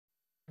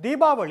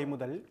தீபாவளி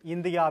முதல்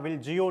இந்தியாவில்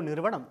ஜியோ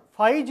நிறுவனம்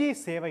 5G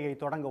சேவையை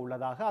தொடங்க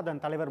உள்ளதாக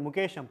அதன் தலைவர்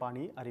முகேஷ்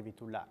அம்பானி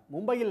அறிவித்துள்ளார்.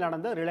 மும்பையில்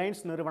நடந்த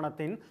ரிலையன்ஸ்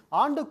நிறுவனத்தின்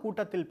ஆண்டு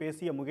கூட்டத்தில்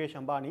பேசிய முகேஷ்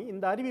அம்பானி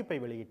இந்த அறிவிப்பை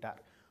வெளியிட்டார்.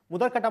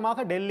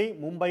 முதற்கட்டமாக டெல்லி,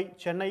 மும்பை,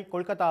 சென்னை,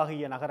 கொல்கத்தா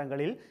ஆகிய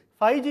நகரங்களில்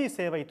 5G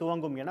சேவை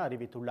துவங்கும் என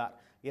அறிவித்துள்ளார்.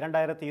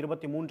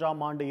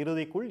 2023ஆம் ஆண்டு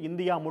இறுதிக்குள்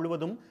இந்தியா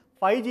முழுவதும்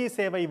 5G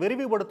சேவை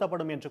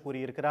விரிவுபடுத்தப்படும் என்று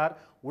கூறியிருக்கிறார்.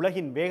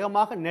 உலகின்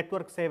வேகமாக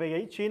நெட்வொர்க்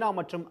சேவையை சீனா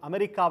மற்றும்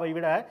அமெரிக்காவை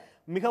விட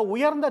மிக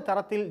உயர்ந்த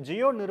தரத்தில்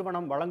ஜியோ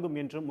நிறுவனம் வழங்கும்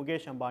என்று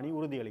முகேஷ் அம்பானி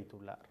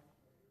உறுதியளித்துள்ளார்.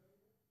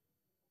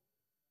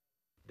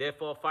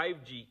 Therefore,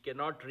 5G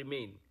cannot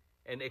remain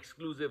an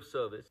exclusive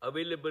service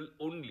available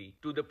only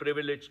to the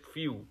privileged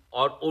few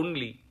or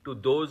only to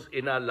those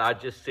in our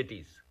largest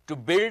cities. To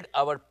build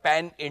our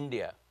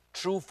pan-India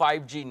true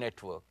 5G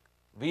network,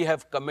 we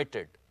have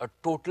committed a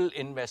total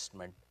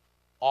investment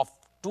of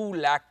 2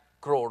 lakh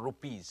crore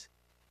rupees.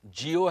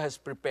 Jio has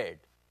prepared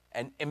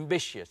an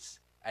ambitious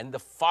and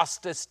the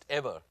fastest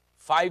ever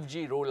 5G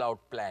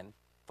rollout plan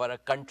for a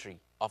country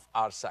of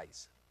our size.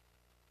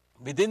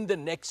 Within the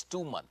next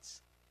 2 months,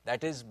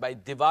 that is by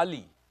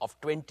Diwali of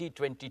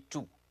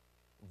 2022,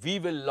 we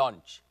will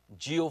launch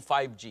Jio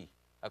 5G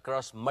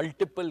across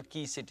multiple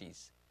key cities,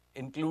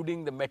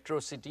 including the metro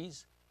cities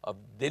of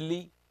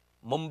Delhi,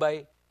 Mumbai,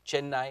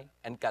 Chennai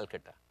and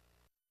Calcutta.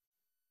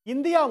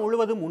 India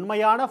முழுவதும்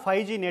உண்மையான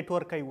 5G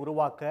நெட்வொர்க்கை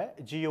உருவாக்க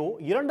ஜியோ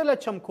 2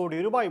 லட்சம் கோடி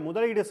ரூபாய்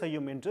முதலீடு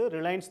செய்யும் என்று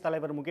ரிலையன்ஸ்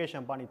தலைவர் முகேஷ்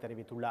அம்பானி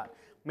தெரிவித்துள்ளார்.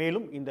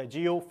 மேலும் இந்த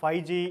ஜியோ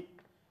 5G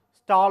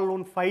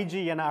ஸ்டாலூன்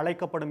 5G என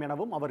அழைக்கப்படும்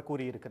எனவும் அவர்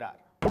கூறியிருக்கிறார்.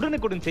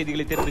 உடனுக்குடன்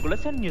செய்திகளை தெரிந்து கொள்ள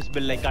சன் நியூஸ்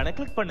பெல் ஐகானை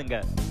கிளிக் பண்ணுங்க.